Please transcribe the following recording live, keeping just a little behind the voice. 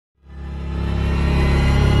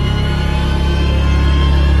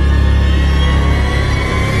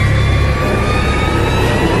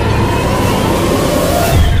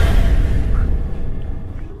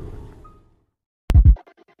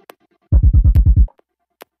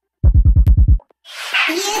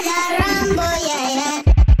Run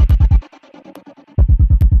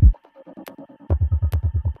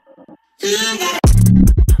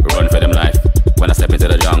for them life. When I step into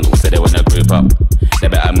the jungle, say they wanna group up. They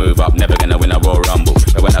better move up, never gonna win a Royal Rumble.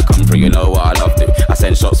 But when I come through, you know what I love to. I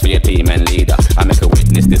send shots for your team and leader. I make a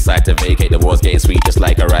witness decide to vacate. The war's getting sweet just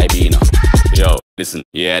like a Ribena. Yo, listen,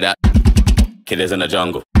 you hear that? Killers in the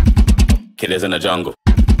jungle. Killers in the jungle.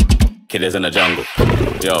 Killers in the jungle.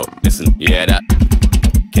 Yo, listen, you hear that?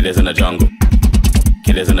 Killers in the jungle.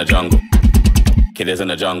 Killers in the jungle. Killers in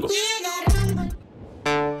the jungle.